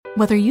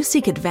Whether you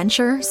seek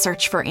adventure,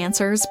 search for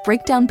answers,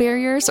 break down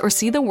barriers, or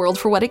see the world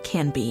for what it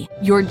can be,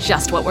 you're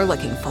just what we're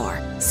looking for.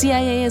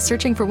 CIA is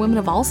searching for women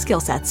of all skill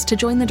sets to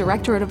join the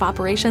Directorate of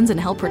Operations and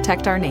help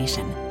protect our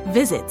nation.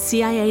 Visit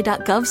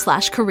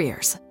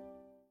cia.gov/careers.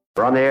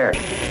 We're on the air.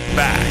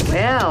 Back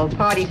Well,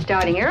 party's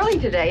starting early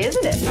today,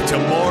 isn't it? to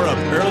more of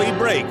Early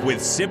Break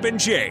with Sip and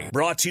Jay,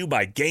 brought to you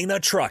by Gaina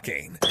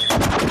Trucking.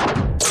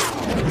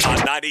 On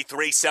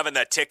 93.7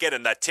 The Ticket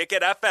and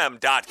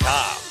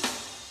theticketfm.com.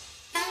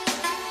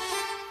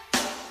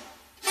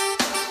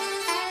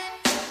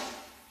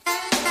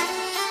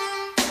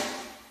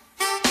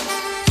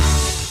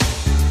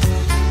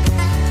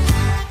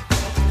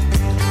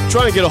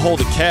 Trying to get a hold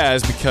of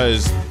Kaz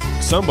because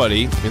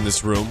somebody in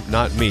this room,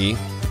 not me,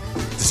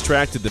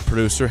 distracted the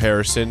producer,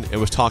 Harrison, and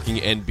was talking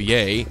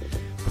NBA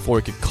before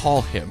we could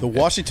call him. The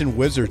Washington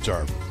Wizards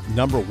are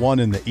number one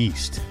in the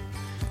East.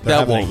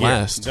 That won't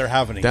last. They're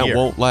having a year. That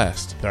won't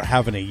last. They're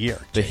having a year.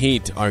 The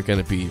Heat are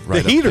going to be right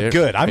up there. The Heat are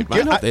good. I'm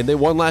good. And they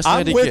won last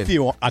night again. I'm with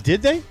you.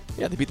 Did they?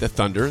 Yeah, they beat the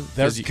Thunder.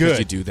 They're good.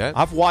 You do that.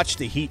 I've watched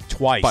the Heat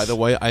twice. By the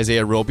way,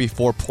 Isaiah Roby,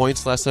 4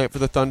 points last night for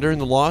the Thunder in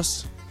the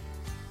loss.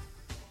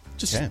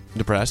 Just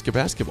Nebraska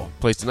basketball.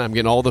 Place tonight. I'm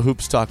getting all the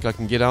hoops talk I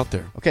can get out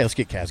there. Okay, let's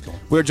get Kaz going.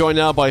 We're joined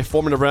now by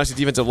former Nebraska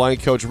defensive line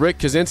coach Rick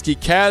Kaczenski.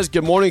 Kaz,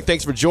 good morning.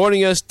 Thanks for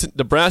joining us.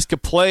 Nebraska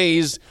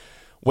plays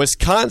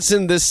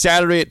Wisconsin this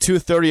Saturday at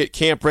 2:30 at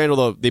Camp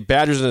Randall. The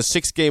Badgers in a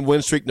 6-game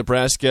win streak.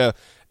 Nebraska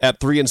at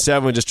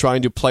 3-7, just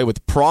trying to play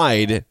with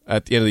pride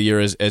at the end of the year,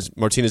 as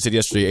Martinez said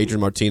yesterday,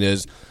 Adrian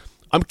Martinez.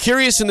 I'm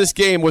curious in this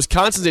game,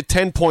 Wisconsin's a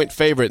 10-point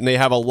favorite, and they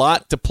have a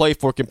lot to play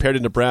for compared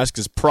to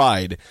Nebraska's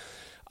pride.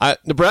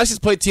 Nebraska's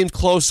played teams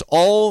close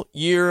all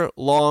year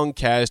long,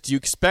 Kaz. Do you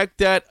expect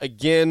that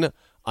again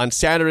on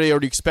Saturday, or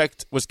do you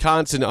expect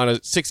Wisconsin on a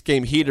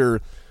 6-game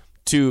heater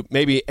to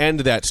maybe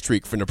end that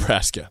streak for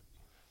Nebraska?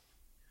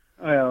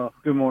 Well,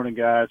 good morning,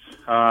 guys.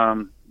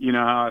 You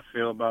know how I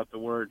feel about the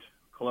word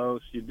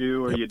close. You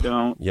do or you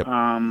don't. Yep.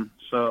 I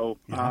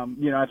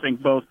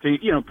think both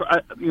teams,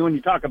 when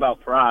you talk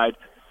about pride,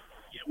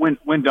 when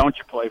don't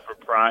you play for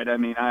pride? I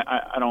mean,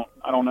 I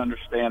don't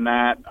understand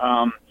that.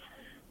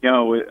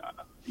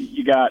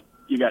 You got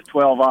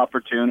 12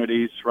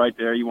 opportunities right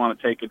there. You want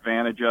to take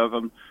advantage of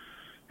them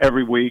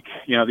every week.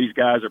 You know, these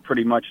guys are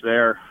pretty much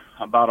there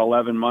about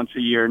 11 months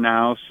a year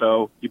now.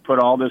 So you put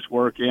all this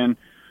work in.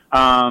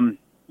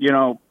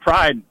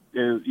 Pride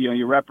is,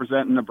 you're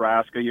representing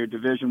Nebraska. You're a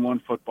Division I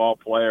football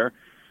player.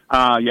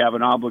 You have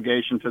an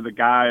obligation to the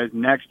guys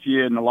next to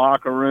you in the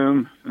locker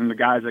room and the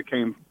guys that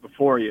came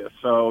before you.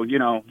 So,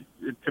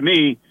 to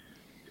me,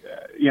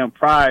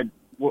 pride,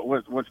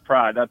 what's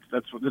pride?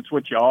 That's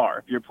what you are.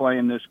 If you're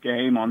playing this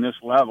game on this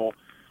level,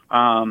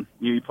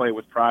 you play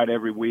with pride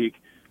every week.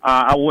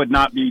 I would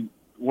not be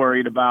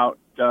worried about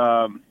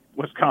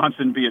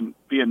Wisconsin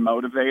being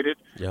motivated.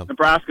 Yep.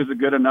 Nebraska's a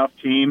good enough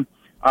team.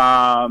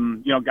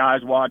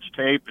 Guys watch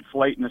tape. It's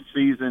late in the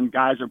season.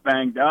 Guys are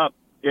banged up.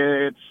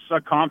 It's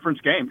a conference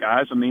game,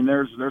 guys. I mean,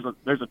 there's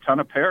a ton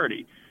of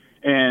parity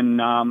in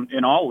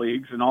all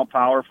leagues and all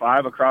Power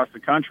 5 across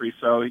the country.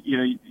 So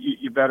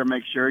you better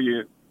make sure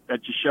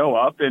that you show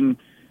up. And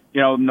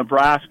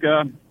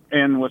Nebraska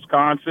and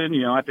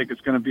Wisconsin, I think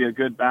it's going to be a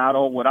good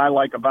battle. What I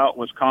like about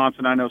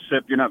Wisconsin, I know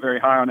Sip, you're not very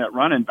high on that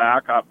running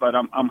back, but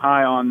I'm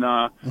high on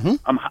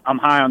I'm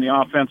high on the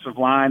offensive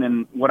line.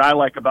 And what I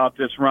like about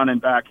this running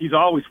back, he's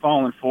always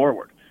falling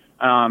forward.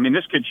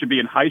 This kid should be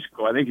in high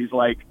school. I think he's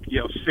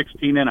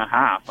 16 and a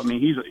half. I mean,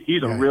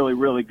 he's a really,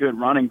 really good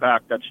running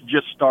back that's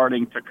just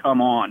starting to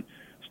come on,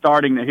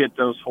 starting to hit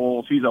those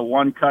holes. He's a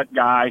one-cut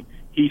guy.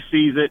 He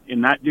sees it,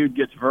 and that dude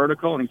gets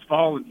vertical, and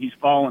he's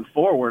falling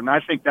forward. And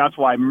I think that's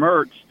why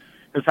Mertz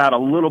has had a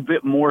little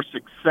bit more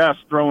success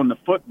throwing the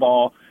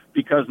football,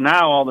 because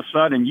now all of a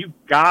sudden you've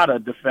got to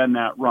defend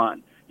that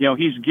run.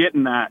 He's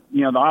getting that.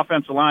 The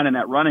offensive line and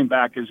that running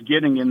back is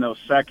getting in those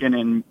second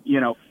and,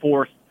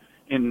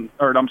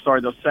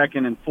 those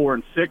second and 4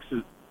 and 6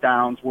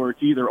 downs where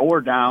it's either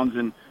or downs.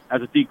 And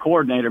as a D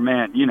coordinator,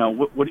 man,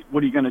 what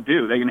are you going to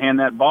do? They can hand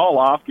that ball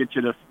off, get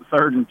you to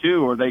 3rd and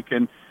 2, or they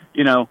can,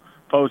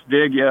 post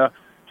dig you,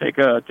 take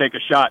a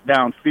shot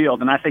downfield.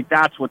 And I think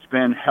that's what's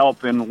been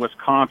helping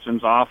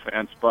Wisconsin's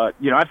offense. But,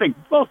 I think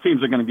both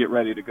teams are going to get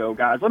ready to go,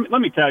 guys. Let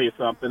me tell you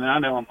something. And I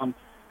know I'm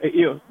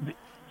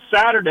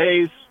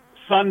Saturdays,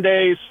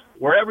 Sundays,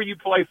 wherever you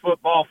play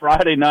football,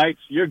 Friday nights,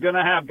 you're going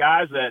to have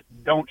guys that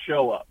don't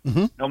show up,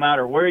 no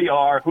matter where you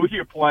are, who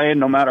you're playing,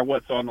 no matter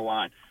what's on the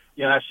line.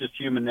 That's just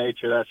human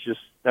nature. That's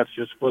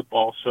just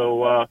football.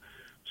 So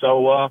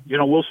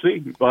we'll see.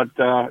 But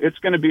it's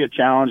going to be a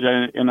challenge,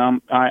 and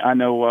I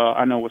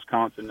know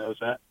Wisconsin knows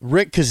that.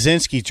 Rick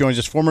Kaczenski joins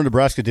us, former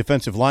Nebraska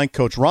defensive line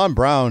coach. Ron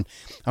Brown,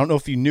 I don't know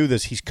if you knew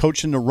this, he's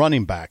coaching the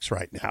running backs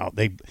right now.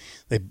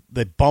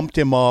 They bumped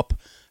him up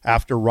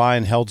after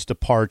Ryan Held's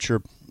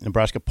departure.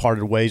 Nebraska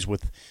parted ways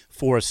with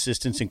 4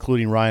 assistants,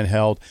 including Ryan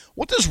Held.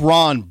 What does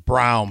Ron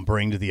Brown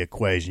bring to the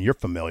equation? You're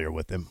familiar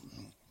with him.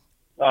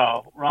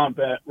 Oh, Ron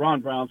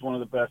Brown's one of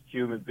the best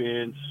human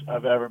beings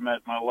I've ever met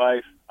in my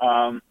life.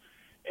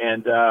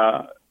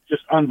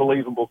 just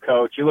unbelievable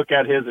coach. You look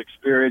at his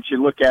experience,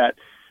 you look at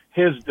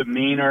his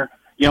demeanor.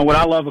 You know what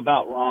I love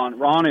about Ron.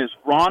 Ron is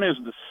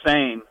the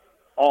same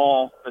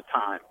all the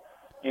time,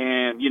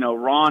 and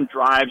Ron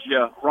drives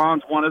you.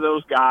 Ron's one of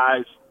those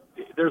guys.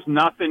 There's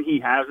nothing he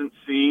hasn't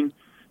seen.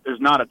 There's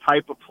not a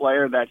type of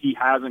player that he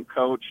hasn't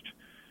coached.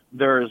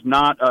 There is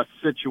not a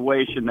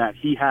situation that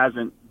he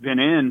hasn't been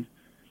in.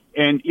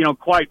 And,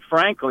 quite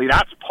frankly,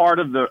 that's part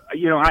of the,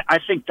 I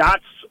think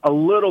that's a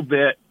little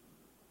bit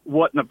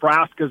what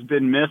Nebraska's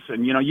been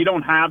missing. You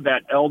don't have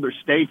that elder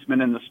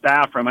statesman in the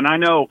staff room. And I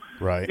know,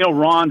 right.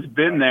 Ron's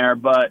been there,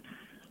 but,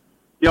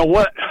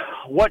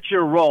 what's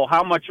your role?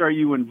 How much are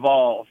you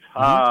involved?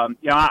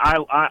 Mm-hmm.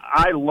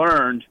 I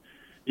learned,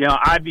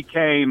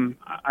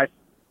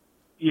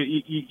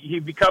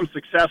 you become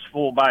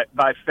successful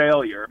by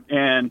failure.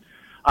 And,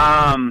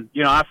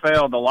 I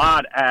failed a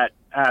lot at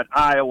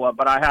Iowa,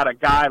 but I had a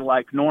guy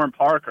like Norm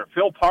Parker.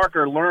 Phil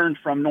Parker learned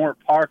from Norm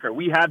Parker.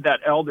 We had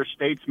that elder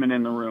statesman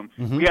in the room.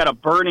 Mm-hmm. We had a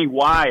Bernie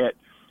Wyatt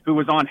who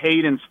was on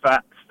Hayden's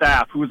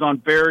staff, who was on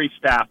Barry's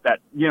staff that,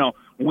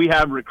 we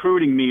have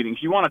recruiting meetings.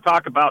 You want to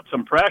talk about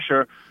some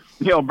pressure,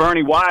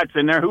 Bernie Wyatt's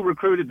in there. Who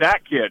recruited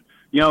that kid?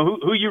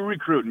 Who you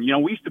recruiting?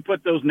 We used to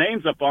put those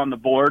names up on the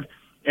board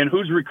and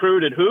who's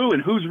recruited who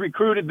and who's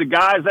recruited the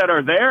guys that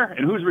are there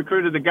and who's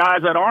recruited the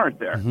guys that aren't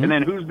there. Mm-hmm. And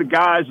then who's the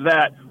guys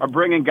that are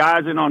bringing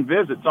guys in on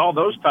visits, all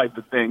those type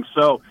of things.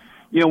 So,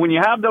 when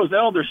you have those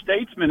elder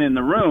statesmen in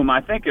the room,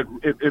 I think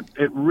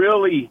it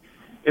really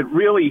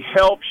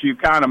helps you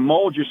kind of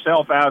mold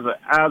yourself as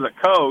a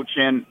coach.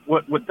 And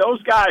what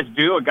those guys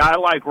do, a guy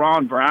like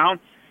Ron Brown,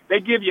 they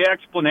give you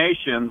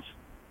explanations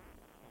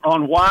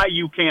on why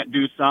you can't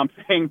do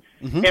something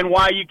mm-hmm. and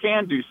why you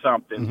can do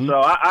something. Mm-hmm.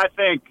 So I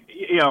think,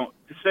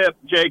 Sip,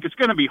 Jake, it's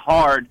going to be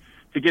hard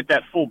to get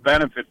that full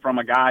benefit from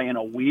a guy in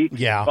a week.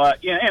 Yeah.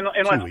 But and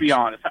let's be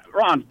honest,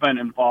 Ron's been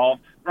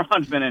involved.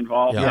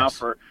 Yes. Now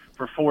for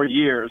 4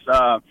 years.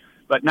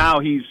 But now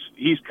he's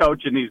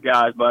coaching these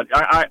guys. But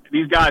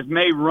these guys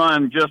may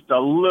run just a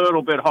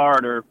little bit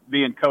harder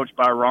being coached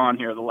by Ron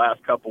here the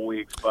last couple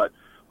weeks. But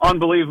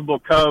unbelievable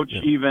coach,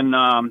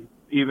 yeah.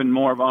 Even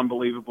more of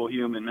unbelievable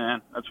human,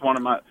 man. That's one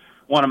of my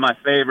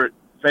favorite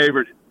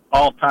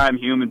all-time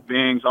human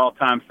beings,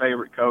 all-time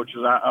favorite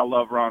coaches. I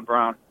love Ron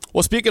Brown.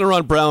 Well, speaking of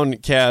Ron Brown,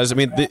 Kaz,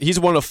 he's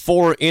one of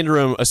 4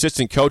 interim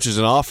assistant coaches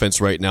in offense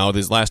right now.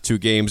 These last 2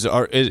 games,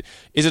 is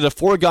it a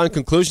foregone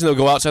conclusion they'll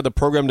go outside the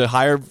program to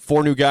hire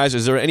 4 new guys?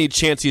 Is there any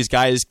chance these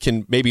guys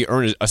can maybe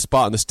earn a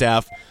spot on the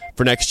staff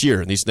for next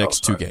year in these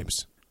next 2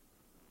 games?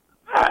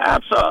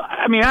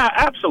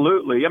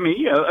 Absolutely.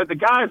 The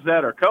guys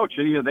that are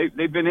coaching,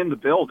 they've been in the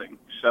building.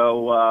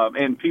 So,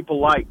 and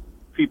people like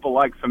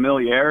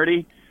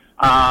familiarity.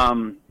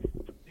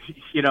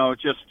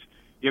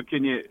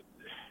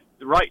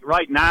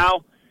 Right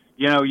now,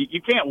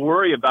 you can't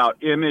worry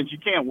about image. You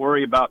can't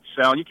worry about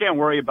sound. You can't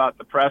worry about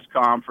the press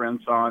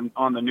conference on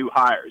the new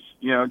hires.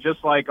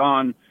 Just like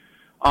on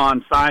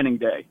signing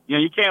day.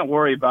 You can't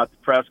worry about the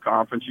press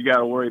conference. You got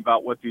to worry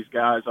about what these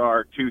guys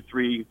are 2,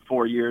 3,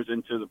 4 years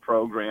into the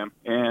program.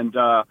 And,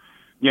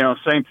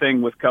 same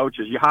thing with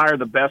coaches. You hire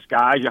the best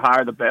guys. You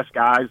hire the best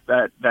guys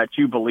that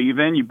you believe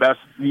in. You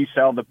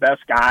sell the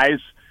best guys,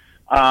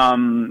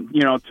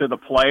 to the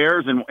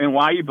players and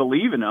why you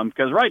believe in them.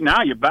 Because right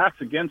now your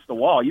back's against the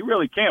wall. You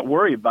really can't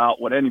worry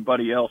about what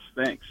anybody else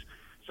thinks.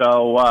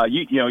 So,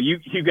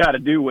 you got to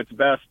do what's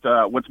best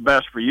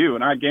for you.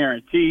 And I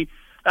guarantee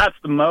that's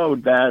the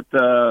mode that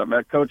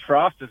Coach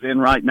Frost is in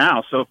right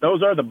now. So if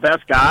those are the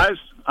best guys,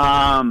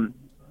 and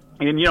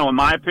in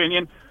my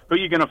opinion, who are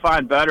you going to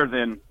find better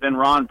than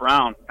Ron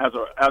Brown as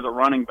a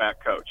running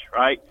back coach,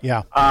 right?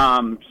 Yeah.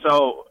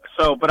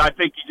 But I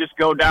think you just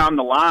go down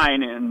the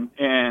line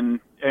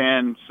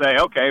and say,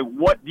 okay,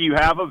 what do you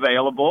have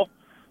available,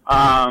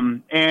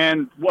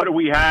 and what do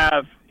we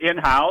have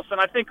in-house?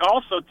 And I think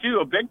also too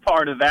a big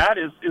part of that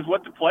is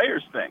what the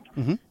players think.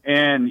 Mm-hmm.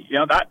 And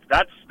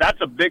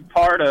that's a big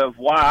part of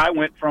why I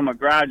went from a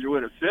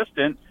graduate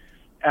assistant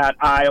at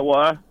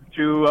Iowa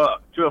to a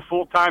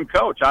full-time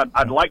coach.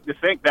 I'd like to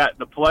think that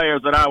the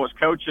players that I was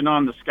coaching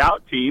on the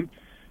scout team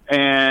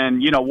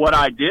and what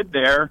I did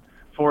there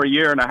for a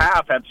year and a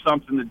half had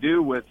something to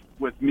do with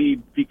me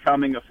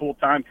becoming a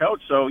full-time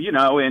coach. So,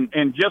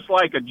 and just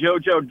like a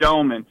JoJo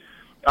Doman,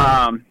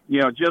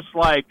 just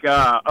like,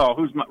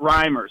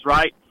 Reimers,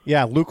 right?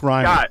 Yeah, Luke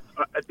Reimer.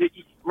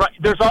 Right.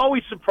 There's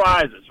always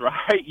surprises,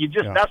 right?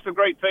 That's the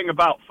great thing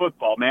about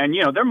football, man.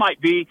 There might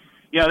be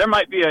an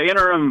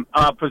interim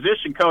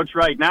position coach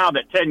right now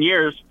that 10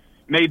 years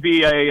may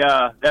be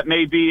a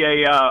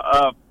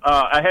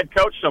head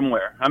coach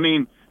somewhere.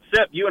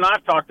 Sip, you and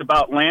I've talked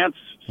about Lance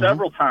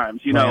several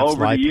times,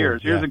 over the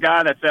years. Here's a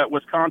guy that's at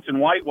Wisconsin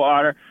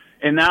Whitewater,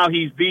 and now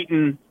he's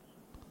beaten,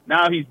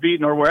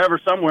 or wherever,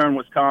 somewhere in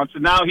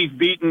Wisconsin. Now he's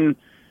beaten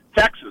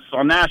Texas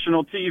on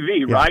national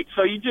TV, right?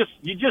 So you just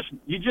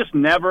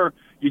never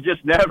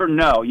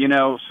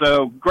know,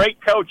 So great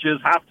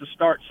coaches have to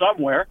start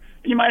somewhere,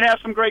 and you might have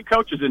some great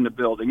coaches in the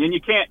building, and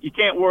you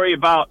can't worry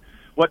about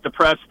what the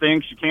press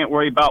thinks. You can't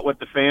worry about what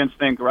the fans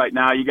think right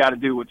now. You got to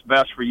do what's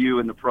best for you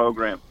and the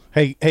program.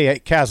 Hey,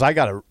 Kaz, I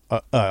got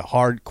a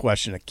hard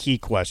question, a key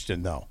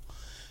question, though.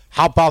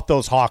 How about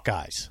those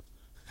Hawkeyes?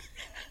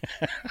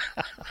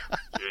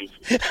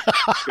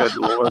 Good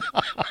Lord.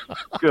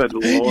 Good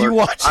Lord. You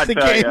watched the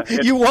game.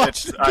 You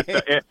watched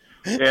the game.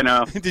 You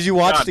know, did you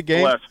watch the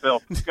game? God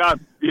bless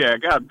Phil.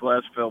 God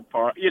bless Phil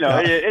Park. You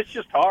know, it's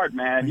just hard,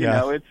 man. You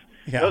know, it's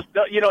those,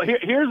 you know.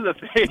 Here's the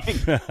thing.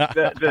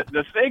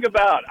 the thing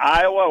about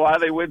Iowa, why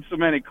they win so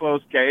many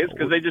close games,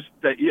 because they just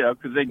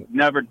because they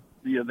never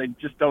they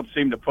just don't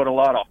seem to put a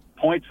lot of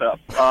points up.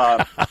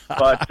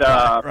 But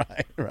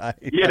right.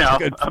 You know,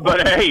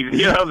 but hey,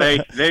 you know they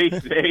they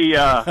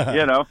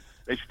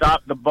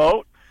stopped the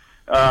boat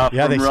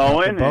from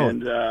rowing,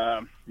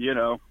 and you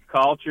know.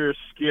 Culture,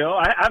 skill.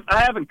 I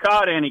haven't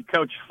caught any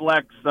Coach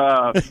Fleck's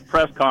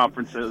press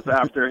conferences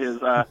after his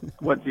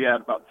what's he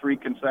had, about 3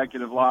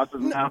 consecutive losses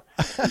now.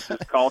 His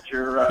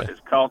culture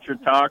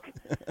talk,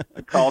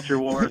 the culture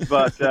wars.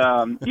 But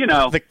you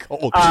know, the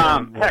culture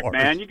wars. Heck,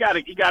 man, you got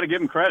to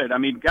give him credit. I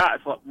mean, guys,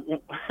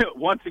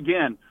 once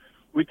again,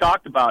 we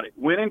talked about it.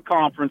 Winning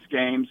conference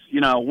games,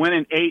 you know,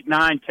 winning 8,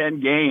 9,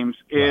 10 games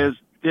is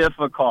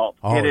difficult.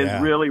 It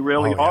is really,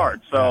 really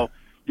hard. So.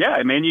 Yeah,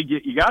 I mean,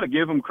 you got to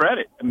give them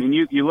credit. I mean,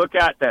 you look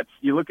at that.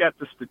 You look at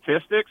the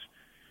statistics,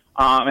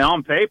 and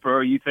on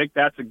paper, you think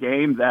that's a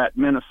game that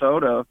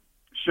Minnesota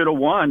should have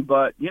won.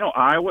 But you know,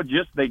 Iowa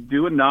they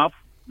do enough.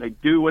 They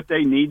do what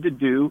they need to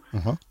do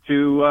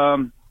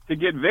to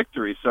get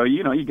victory. So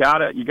you know, you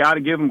gotta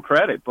give them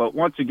credit. But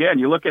once again,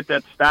 you look at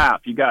that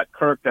staff. You got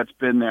Kirk that's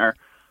been there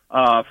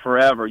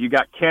forever. You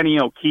got Kenny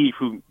O'Keefe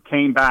who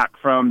came back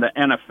from the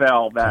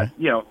NFL. That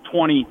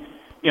 20.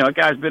 You know, the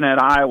guy's been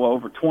at Iowa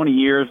over 20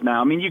 years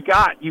now. I mean, you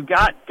got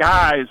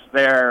guys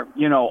there,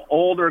 you know,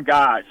 older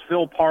guys,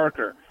 Phil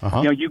Parker.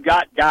 You know, you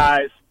got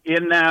guys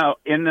in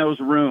those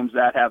rooms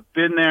that have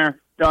been there,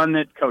 done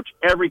it, coached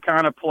every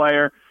kind of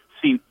player,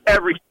 seen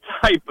every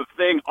type of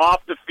thing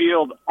off the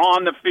field,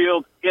 on the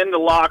field, in the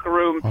locker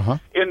room,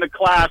 in the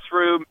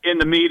classroom, in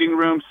the meeting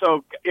room.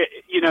 So,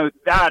 you know,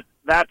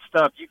 that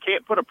stuff, you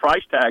can't put a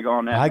price tag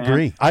on that. I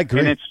agree.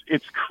 And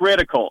it's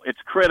critical. It's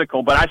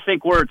critical. But I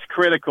think where it's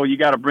critical, you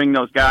got to bring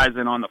those guys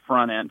in on the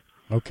front end.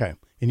 Okay.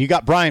 And you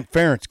got Brian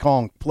Ferentz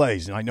calling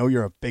plays, and I know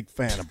you're a big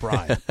fan of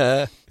Brian.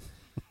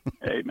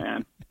 Hey,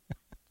 man.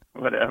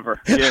 Whatever.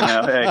 You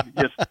know, hey,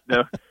 just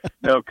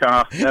no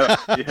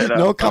commento.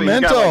 No commento. I mean,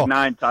 he's got like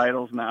 9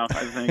 titles now,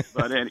 I think.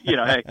 But you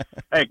know,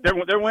 hey,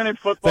 they're winning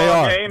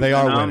football games. They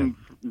are winning.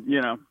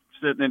 You know,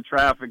 sitting in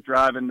traffic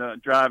driving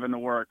to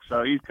work.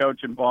 So he's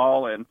coaching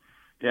ball, and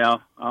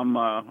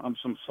I'm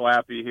some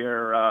slappy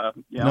here.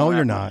 No,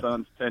 you're not. My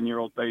son's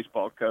 10-year-old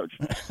baseball coach.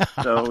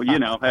 So you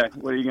know, hey,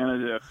 what are you gonna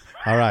do?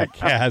 All right,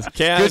 Kaz.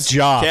 Good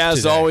job. Kaz,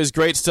 today. Always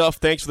great stuff.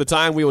 Thanks for the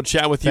time. We will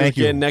chat with you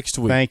again next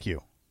week. Thank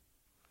you.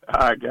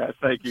 All right, guys.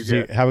 Thank you.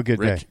 Guys. Have a good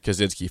day. Rick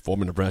Kaczenski,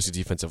 former Nebraska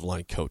defensive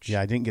line coach. Yeah,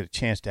 I didn't get a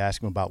chance to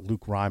ask him about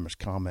Luke Reimer's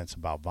comments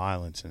about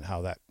violence and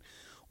how that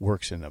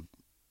works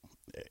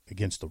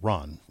against the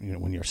run. You know,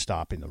 when you're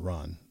stopping the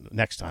run.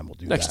 Next time we'll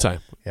do that. Next time.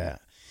 Yeah.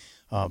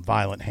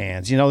 Violent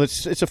hands. You know,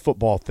 it's a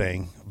football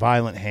thing.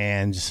 Violent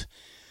hands.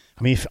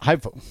 I mean,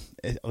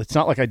 it's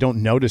not like I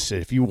don't notice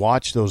it. If you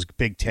watch those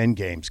Big Ten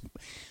games,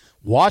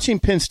 watching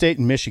Penn State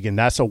and Michigan,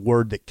 that's a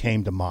word that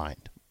came to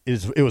mind.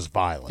 It was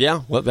violent.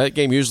 Yeah, well, that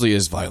game usually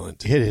is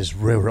violent. It is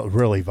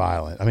really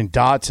violent. I mean,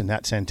 Dotson,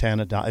 that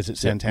Santana Dotson. Is it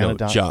Santana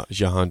Dotson?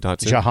 Jahan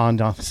Dotson. Jahan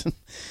Dotson.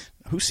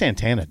 Who's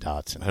Santana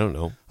Dotson? I don't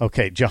know.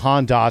 Okay,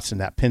 Jahan Dotson,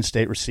 that Penn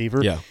State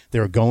receiver. Yeah. They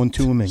were going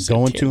to him and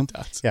going to him.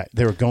 Dotson. Yeah,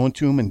 they were going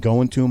to him and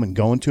going to him and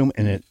going to him.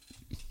 And it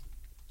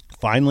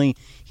finally,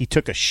 he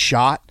took a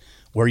shot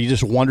where you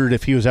just wondered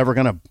if he was ever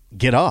going to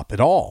get up at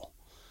all.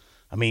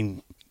 I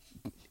mean,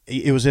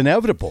 it was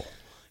inevitable.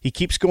 He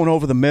keeps going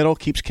over the middle,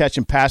 keeps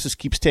catching passes,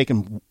 keeps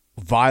taking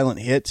violent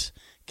hits,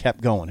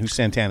 kept going. Who's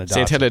Santana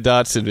Dotson? Santana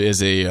Dotson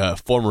is a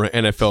former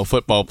NFL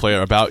football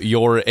player about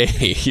your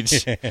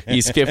age.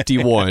 He's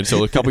 51,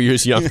 so a couple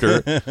years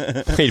younger.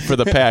 Played for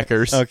the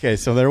Packers. Okay,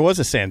 so there was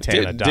a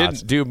Santana Dotson.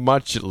 Didn't do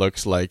much, it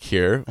looks like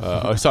here.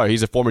 Sorry,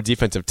 he's a former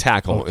defensive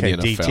tackle in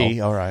the NFL.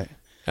 DT, all right.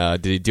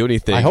 Did he do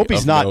anything? I hope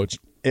he's not.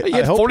 He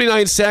had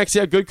 49 sacks.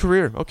 Yeah, good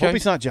career. Okay. I hope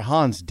he's not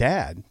Jahan's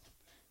dad.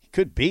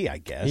 Could be, I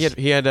guess.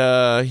 He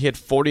had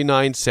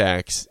 49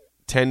 sacks,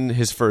 10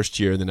 his first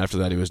year, and then after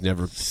that he was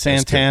never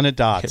Santana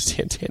Dotson.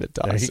 Santana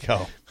Dotson. There you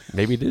go.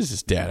 Maybe it is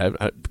his dad.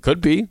 Could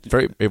be.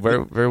 Very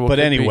well. But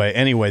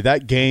anyway,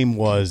 that game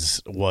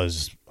was.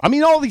 I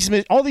mean, all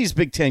these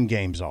Big Ten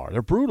games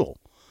they're brutal.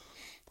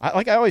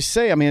 Like I always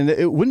say, I mean,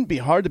 it wouldn't be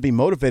hard to be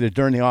motivated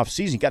during the off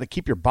season. You got to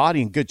keep your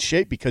body in good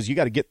shape because you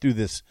got to get through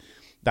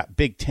that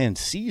Big Ten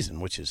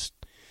season, which is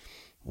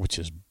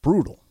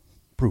brutal.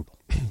 Brutal.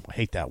 I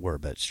hate that word,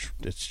 but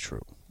it's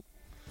true.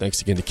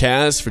 Thanks again to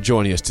Kaz for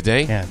joining us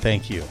today. Yeah,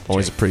 thank you.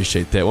 Always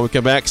appreciate that. When we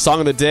come back, Song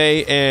of the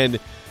Day, and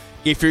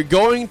If you're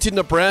going to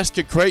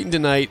Nebraska-Creighton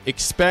tonight,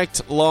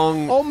 expect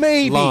long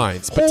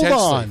lines. Hold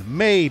on,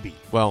 maybe.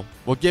 Well,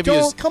 we'll give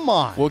come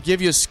on. We'll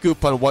give you a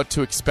scoop on what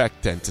to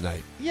expect then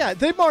tonight. Yeah,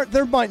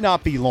 there might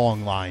not be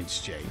long lines,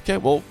 Jay. Okay,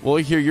 well, we'll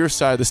hear your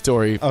side of the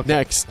story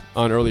next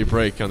on Early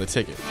Break on the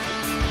Ticket.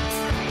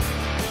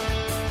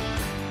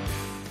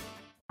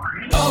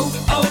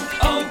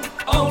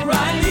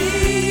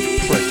 O'Reilly.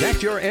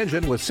 Protect your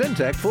engine with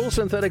Syntec Full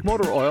Synthetic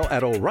Motor Oil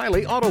at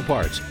O'Reilly Auto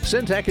Parts.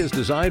 Syntec is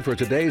designed for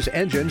today's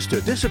engines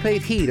to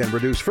dissipate heat and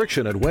reduce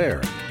friction and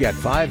wear. Get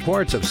 5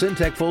 quarts of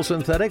Syntec Full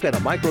Synthetic and a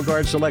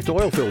MicroGuard Select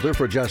oil filter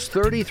for just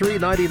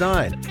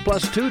 $33.99,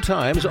 plus 2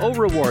 times O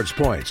Rewards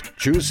points.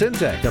 Choose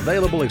Syntec,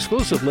 available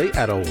exclusively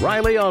at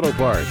O'Reilly Auto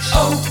Parts.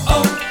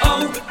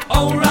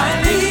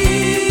 O'Reilly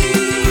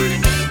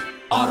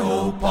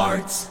Auto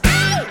Parts.